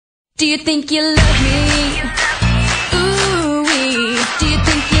Do you think you love me? Ooh-wee. Do you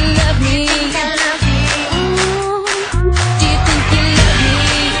think you love me? Ooh. Do you think you love me?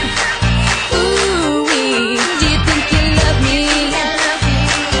 Ooh-wee. Do you think you love me?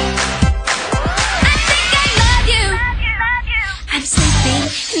 I think I love you. I'm sleeping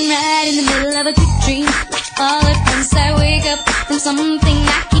and right in the middle of a good dream. All at once I wake up from something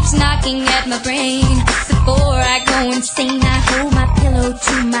that keeps knocking at my brain. Before I go insane, I hold my pillow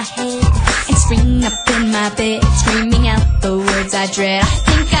to my head and spring up in my bed, screaming out the words I dread. I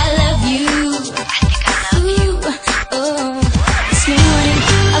think I love you. I think I love you. Oh, this morning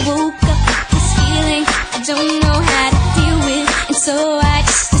I woke up with this feeling I don't know how to deal with, and so I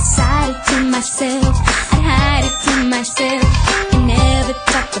just decided to myself I'd hide it to myself and never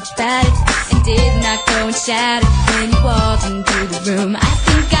talk about it, and did not go and shout it when you walked into the room. I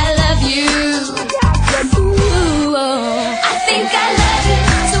think I love you. Ooh, oh. I think I love you.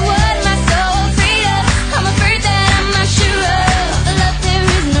 So what am I so afraid of? I'm afraid that I'm not sure of the love there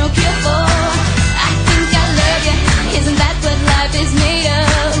is no cure for. I think I love you. Isn't that what life is made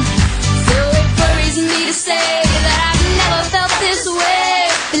of? So it worries me to say that I've never felt this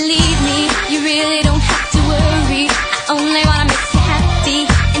way. Believe me, you really don't have to worry. I only wanna make you happy,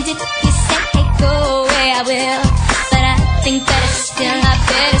 and if you say hey, go away, I will. But I think that it's still not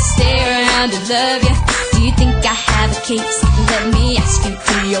better stay around to love you. Do you think I have a case? Let me ask you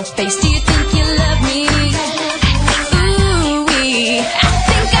to your face. Do you think you